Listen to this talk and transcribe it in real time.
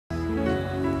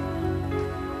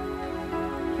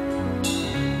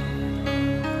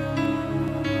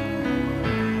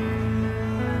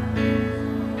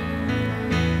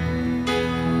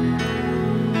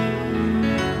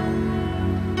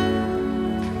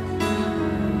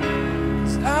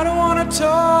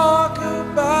talk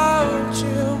about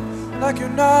you like you're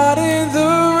not in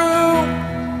the room.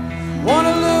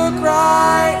 Wanna look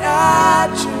right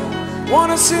at you,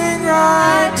 wanna sing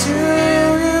right to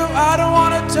you. I don't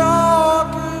wanna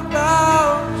talk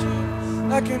about you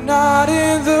like you're not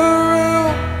in the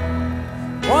room.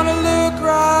 Wanna look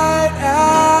right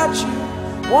at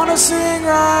you, wanna sing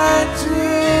right to you.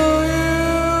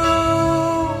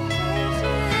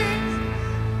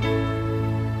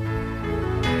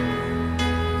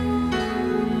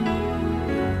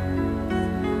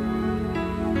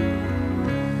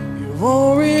 You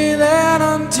won't relent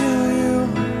until you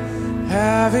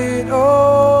have it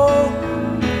all.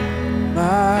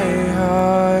 My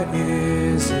heart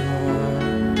is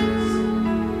yours.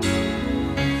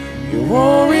 You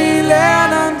won't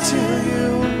relent until you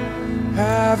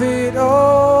have it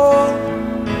all.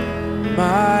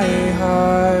 My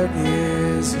heart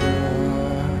is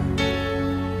yours.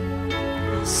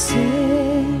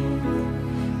 Set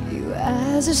you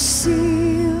as a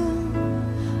seal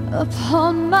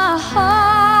upon my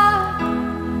heart,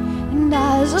 and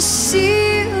as a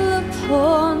seal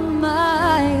upon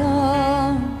my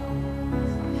arm.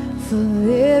 For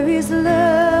there is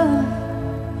love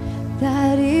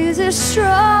that is as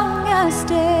strong as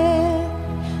death,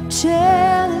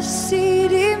 jealousy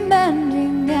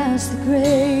demanding as the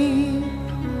grave,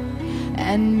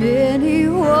 and many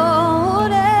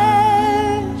waters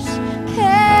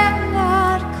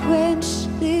cannot quench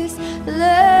this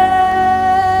love.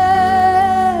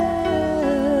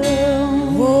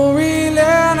 Won't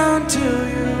relent until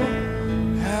you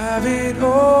have it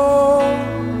all.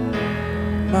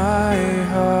 My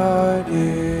heart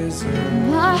is yours.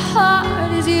 My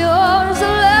heart is yours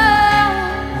alone.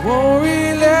 Won't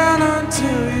relent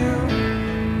until you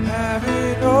have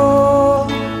it all.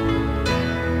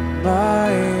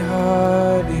 My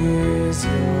heart is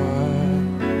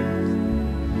yours.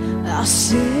 I'll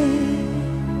set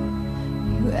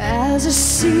you as a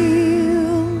seal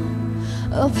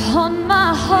upon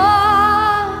my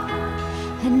heart,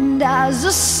 and as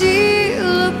a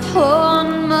seal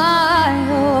upon my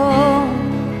home.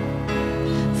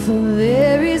 For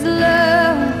there is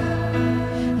love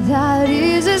that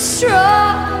is as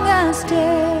strong as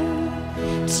death,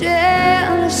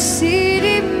 jealousy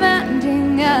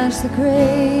demanding as the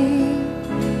grave,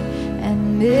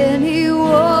 and many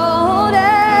waters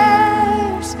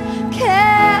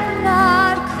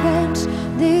cannot quench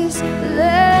this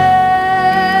love.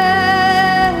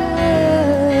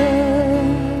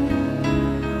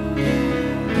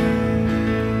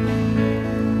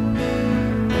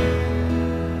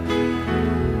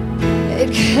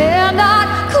 It cannot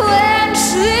quench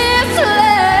this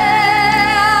love,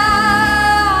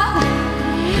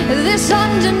 this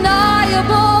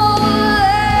undeniable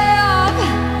love,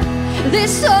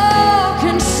 this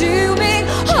all-consuming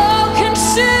love.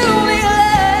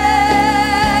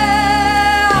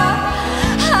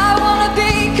 I wanna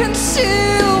be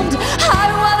consumed, I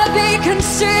wanna be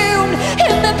consumed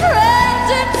in the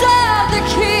presence of the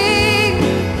King.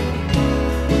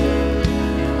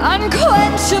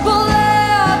 Unquenchable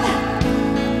love,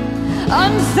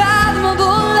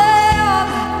 unfathomable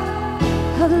love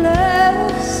of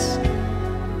loves.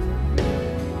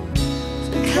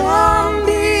 Come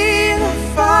be the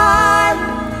fire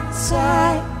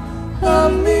inside of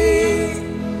me.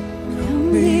 Come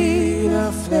be the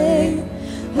flame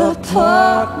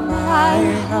upon my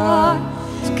heart.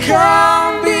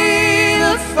 Come be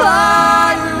the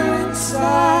fire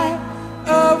inside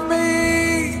of me,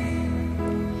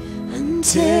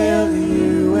 until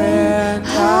you and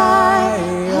I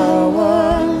are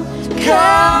one.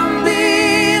 Come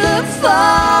be the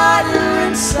fire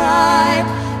inside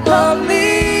of me.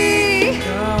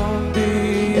 Come be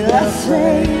the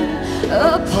flame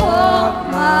upon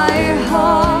my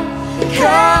heart.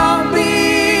 Come be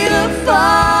the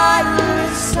fire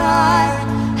inside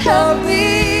of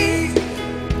me,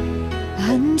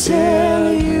 until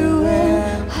you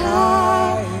and I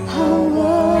are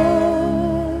one.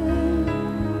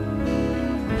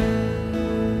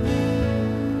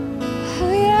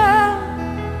 Oh yeah.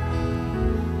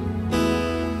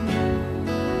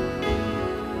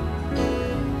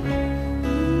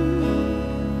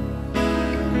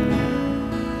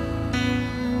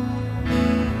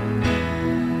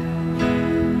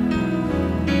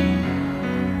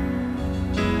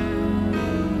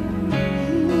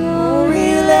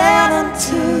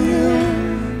 Till you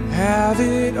have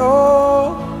it all.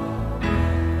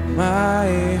 My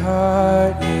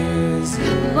heart is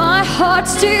yours. My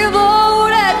heart's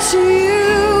devoted to you.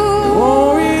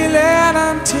 Won't relent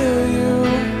until you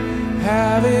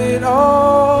have it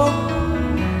all.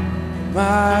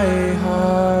 My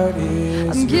heart is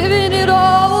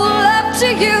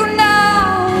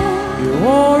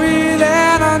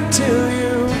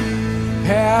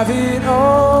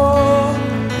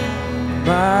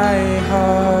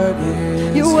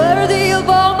worthy of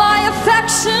all my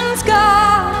affections,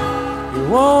 God. You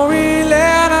won't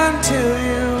relent until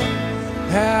you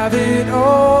have it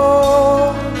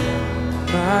all.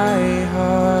 My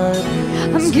heart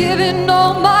is I'm giving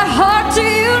all my heart to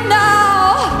you now.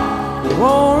 You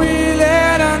won't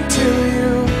relent until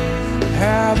you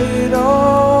have it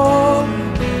all.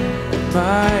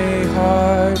 My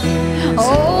heart is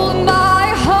All my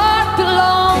heart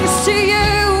belongs to you.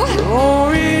 You won't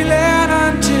relent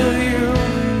until you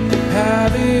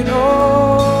have it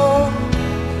all.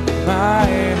 My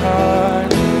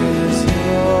heart is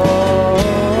yours.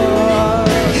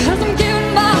 'Cause I'm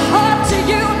giving my heart to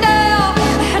you now,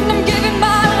 and I'm giving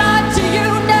my life to you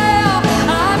now.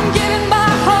 I'm giving my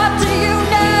heart to you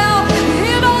now.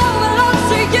 It all belongs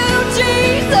to you,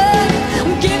 Jesus.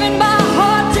 I'm giving my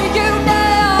heart to you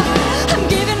now. I'm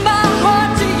giving my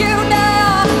heart to you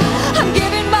now. I'm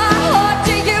giving my heart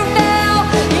to you now.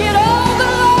 It all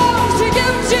belongs to you,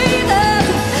 Jesus.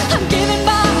 I'm giving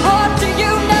my heart to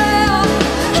you now.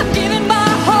 I'm giving my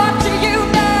heart to you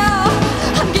now.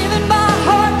 I'm giving my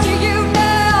heart to you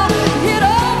now. It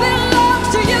all belongs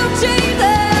to you,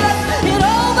 Jesus. It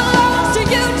all belongs to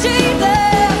you,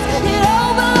 Jesus. It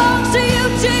all belongs to you,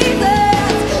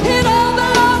 Jesus. It all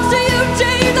belongs to you,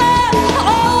 Jesus.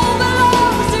 All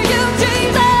belongs to you,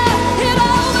 Jesus. It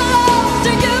all belongs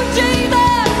to you,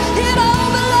 Jesus. It all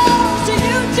belongs to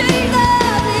you,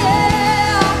 Jesus.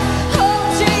 Yeah. Oh,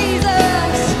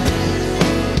 Jesus.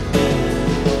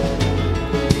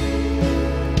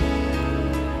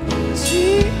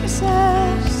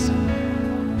 Jesus.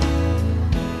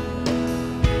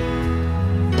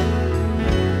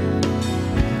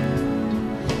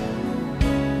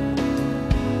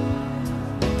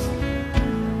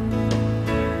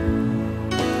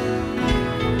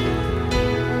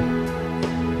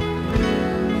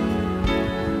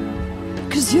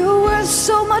 'Cause you're worth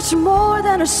so much more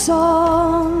than a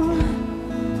song.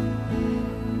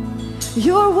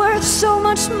 You're worth so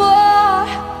much more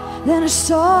than a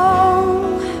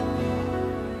song.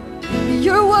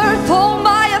 You're worth all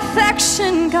my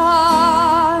affection,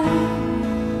 God.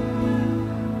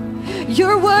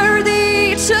 You're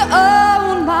worthy to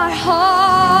own my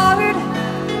heart.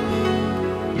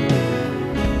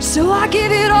 So I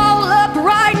give it all up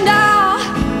right now.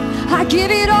 I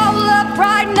give it all up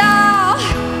right now.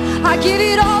 I give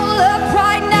it all up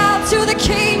right now to the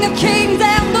King of Kings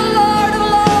and the Lord of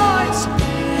Lords.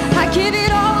 I give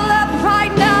it all up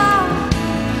right now.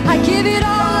 I give it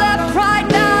all up right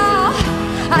now.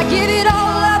 I give it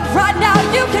all up right now.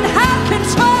 You can have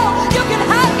control. You can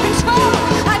have control.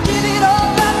 I give it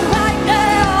all up right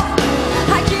now.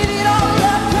 I give it all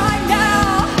up right now.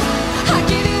 I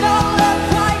give it all up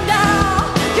right now.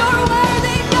 You're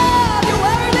worthy, God. You're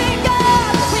worthy,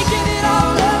 God. We give it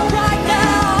all up right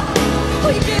now.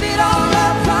 We give it all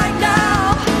up right now.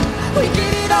 We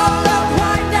give it all up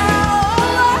right now.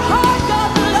 All our heart, God,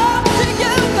 belongs to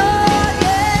you, God.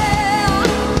 Yeah.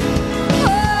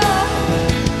 Oh.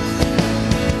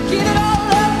 Give it all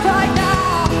up right now.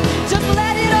 Just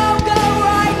let it all go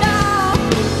right now.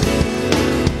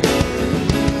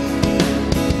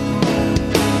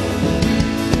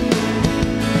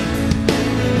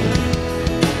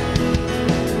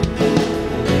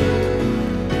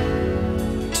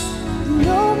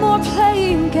 No more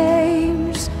playing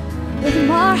games with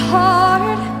my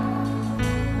heart.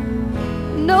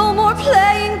 No more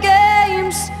playing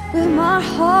games with my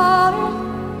heart.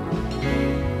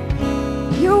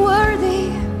 You're worthy.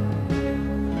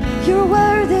 You're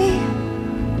worthy.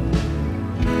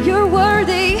 You're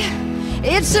worthy.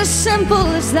 It's as simple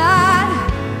as that.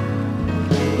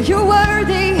 You're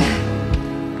worthy.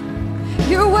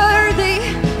 You're worthy.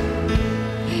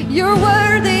 You're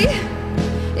worthy.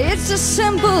 It's as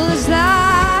simple as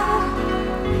that.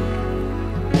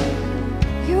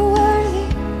 You're worthy.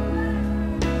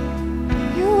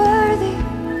 You're worthy.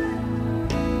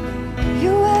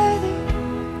 You're worthy.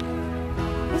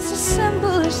 It's as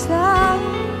simple as that.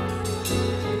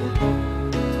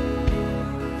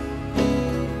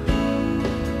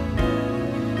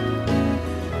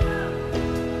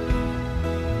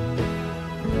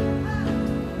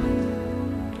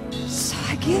 So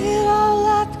I give it all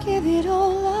up, give it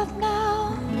all up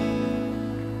now.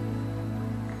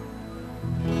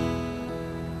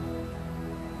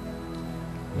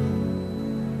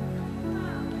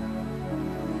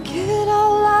 Give it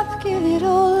all up, give it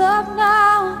all up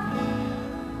now.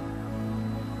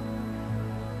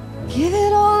 Give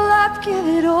it all up, give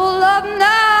it all up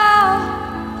now.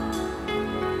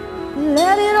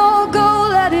 Let it all go,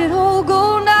 let it all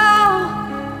go now.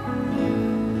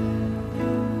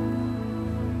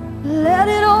 Let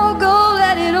it all go,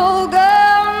 let it all go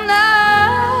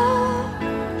now.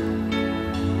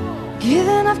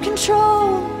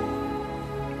 control.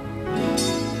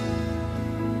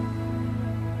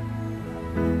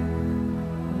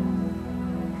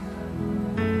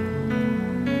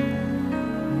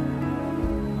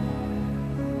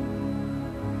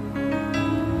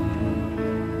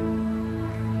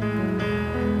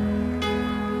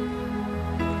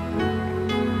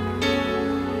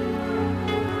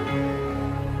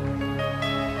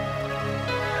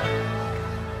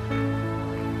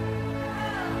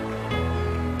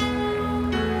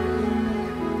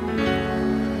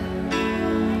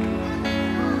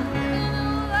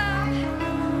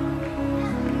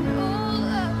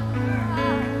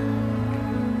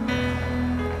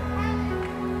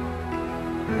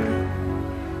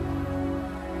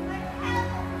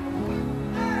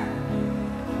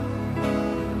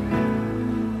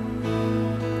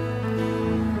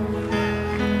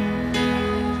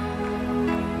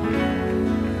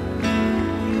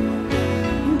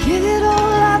 Give it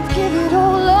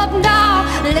all up now.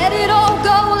 Let it all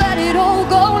go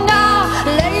now.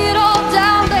 Lay it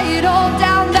all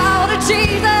down now to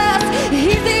Jesus.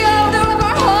 He's the owner of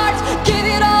our hearts. Give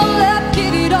it all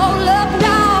up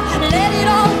now. Let it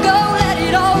all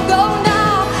go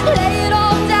now. Lay it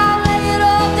all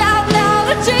down now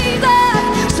to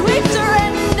Jesus. Sweet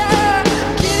surrender.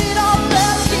 Give it all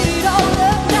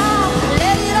up now.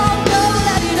 Let it all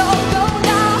go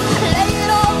now. Lay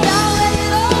it all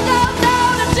down now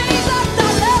to Jesus. I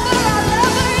love her,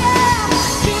 yeah.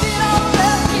 Give it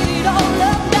all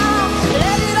up now.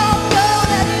 Let it all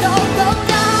go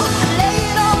now. Lay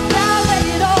it all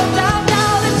down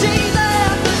now to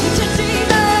Jesus. To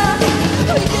Jesus.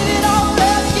 We give it all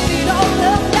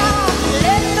up now.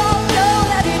 Let it all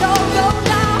go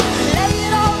now. Lay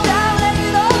it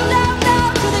all down now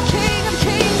to the King of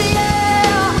Kings,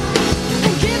 yeah.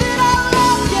 And give it all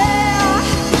up,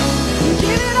 yeah.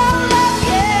 Give it all up,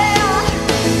 yeah.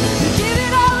 Give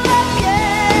it all up,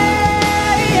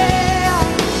 yeah, yeah.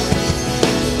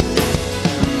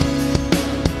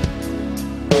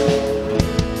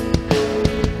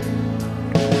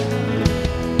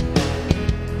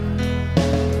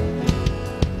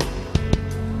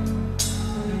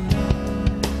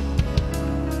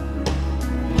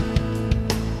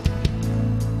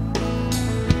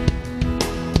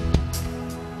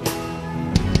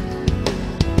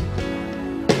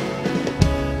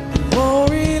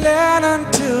 Won't relent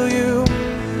until you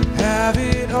have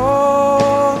it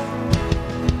all.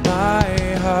 My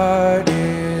heart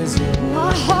is yours.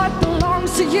 My heart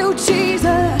belongs to you,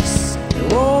 Jesus.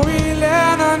 Won't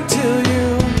relent until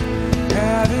you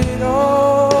have it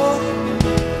all.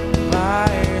 My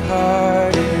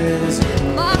heart is yours.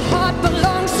 My heart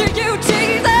belongs to you,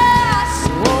 Jesus.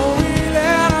 Won't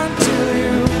relent until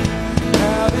you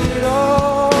have it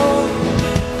all.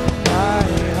 My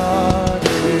heart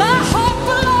is My heart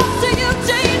belongs to you,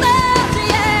 Jesus,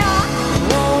 yeah.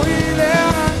 Won't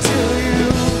relent until you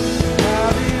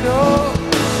have it all.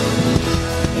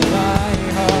 My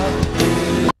heart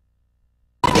is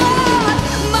God,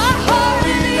 my heart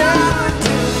is yours.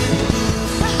 until you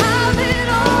Have it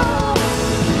all.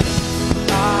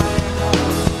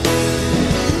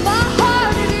 My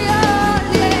heart is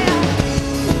yours, yeah.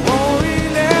 won't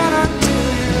relent until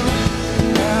you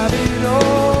have it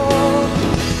all.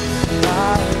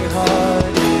 My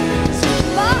heart is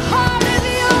My heart is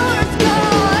yours,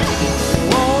 God.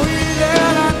 won't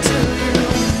relent until you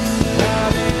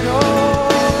have it all.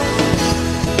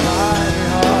 My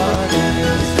heart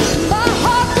is My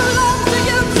heart belongs to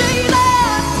you,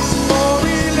 Jesus. won't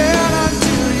relent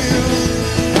until you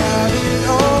have it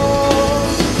all.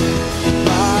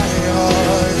 My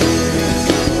heart is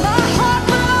My heart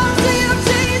belongs to you,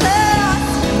 Jesus.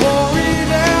 won't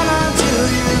relent until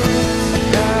you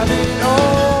have it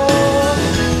all.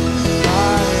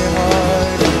 My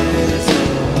heart is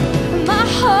My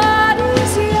heart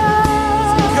is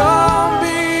yours. come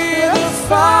be the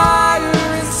fire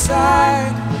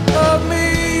inside of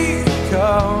me.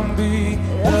 Come be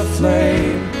the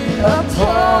flame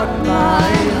upon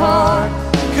my heart.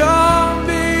 Come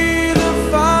be the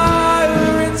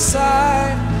fire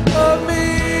inside of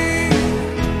me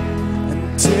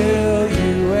until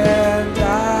you and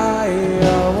I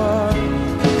are one.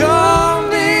 Come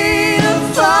be the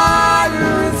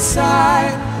fire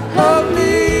inside of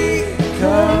me.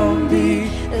 Come be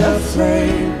the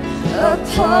flame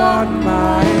upon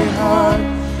my heart.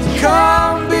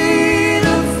 Come be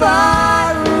the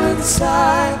fire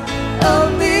inside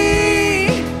of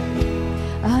me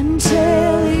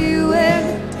Until you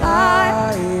and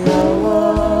I are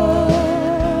one.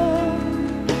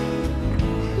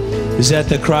 Is that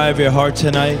the cry of your heart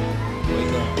tonight?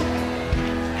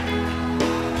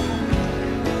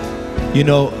 You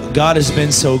know, God has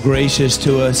been so gracious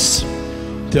to us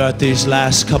throughout these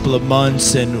last couple of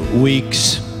months and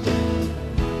weeks.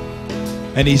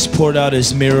 And He's poured out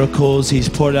His miracles, He's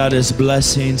poured out His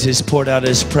blessings, He's poured out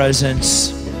His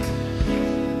presence.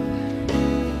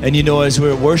 And you know, as we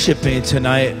were worshiping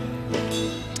tonight,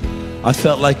 I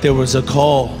felt like there was a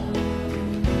call.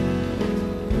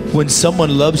 When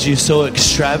someone loves you so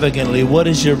extravagantly, what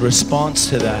is your response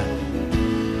to that?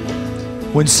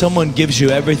 When someone gives you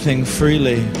everything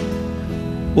freely,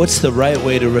 what's the right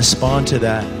way to respond to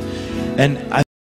that? And I